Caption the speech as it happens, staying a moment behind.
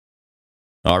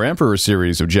Our Emperor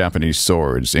series of Japanese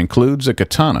swords includes a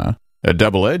katana, a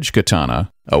double-edged katana,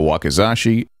 a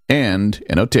wakazashi, and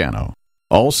an otano.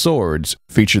 All swords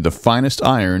feature the finest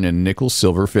iron and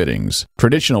nickel-silver fittings,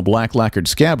 traditional black lacquered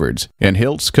scabbards, and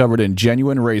hilts covered in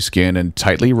genuine rayskin and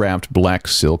tightly wrapped black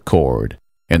silk cord.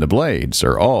 And the blades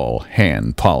are all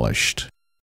hand-polished.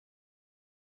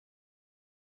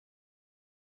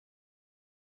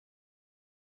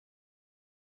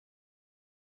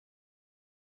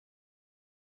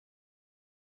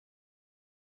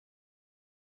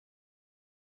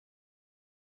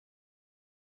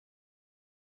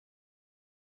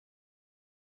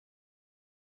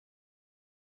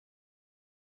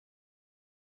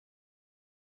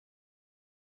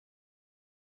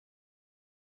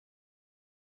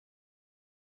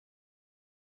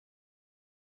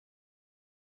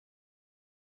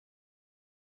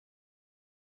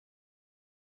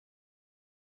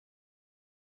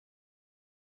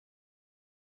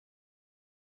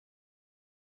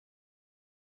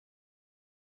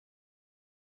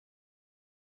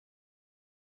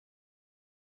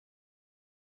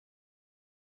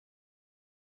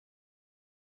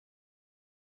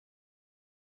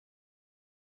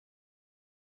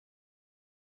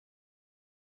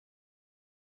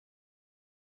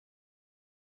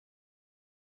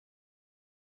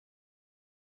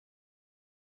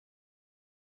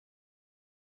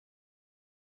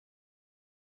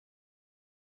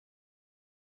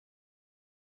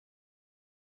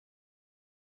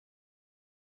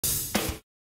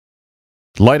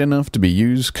 Light enough to be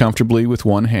used comfortably with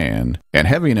one hand, and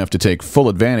heavy enough to take full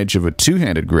advantage of a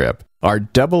two-handed grip, our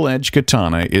double-edged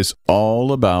katana is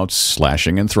all about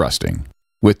slashing and thrusting.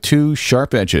 With two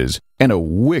sharp edges and a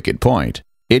wicked point,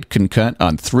 it can cut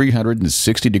on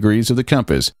 360 degrees of the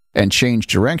compass and change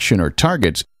direction or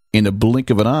targets in the blink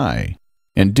of an eye.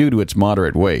 And due to its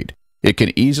moderate weight, it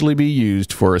can easily be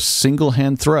used for a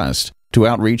single-hand thrust to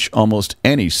outreach almost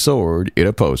any sword it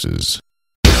opposes.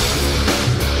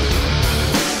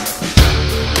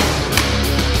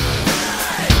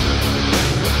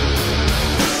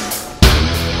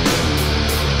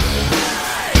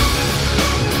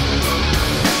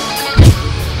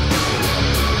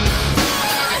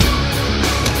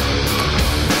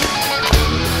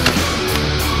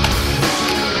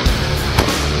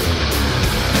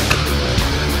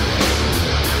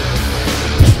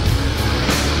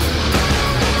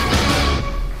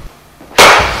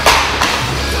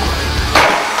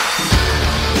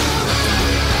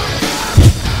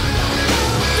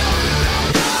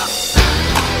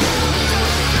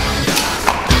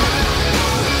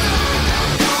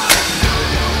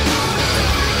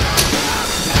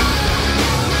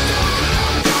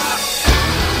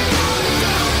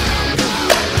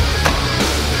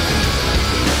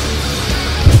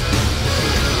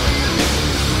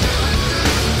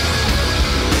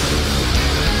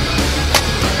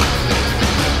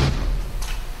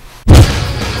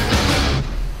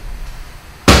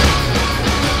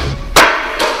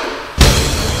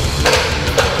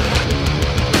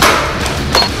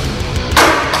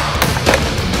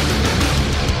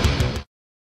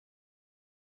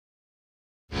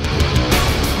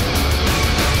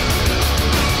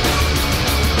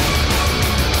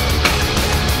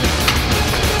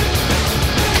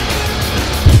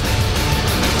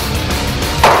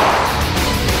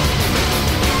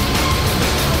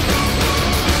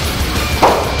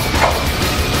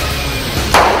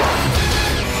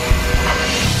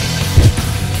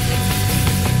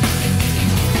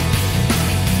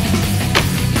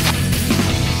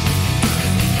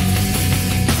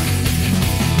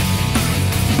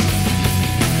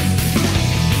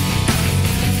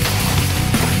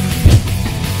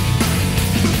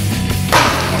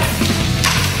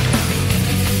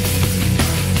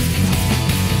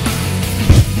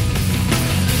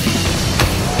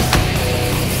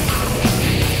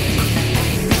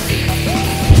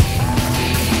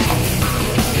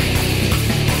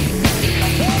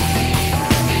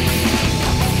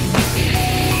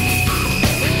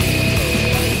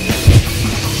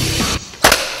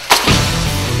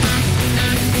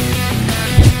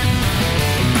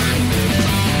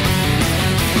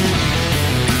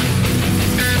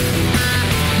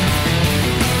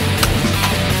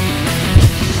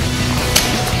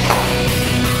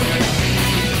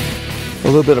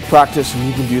 A little bit of practice and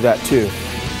you can do that too.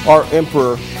 Our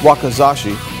Emperor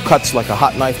Wakazashi cuts like a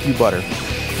hot knife through butter.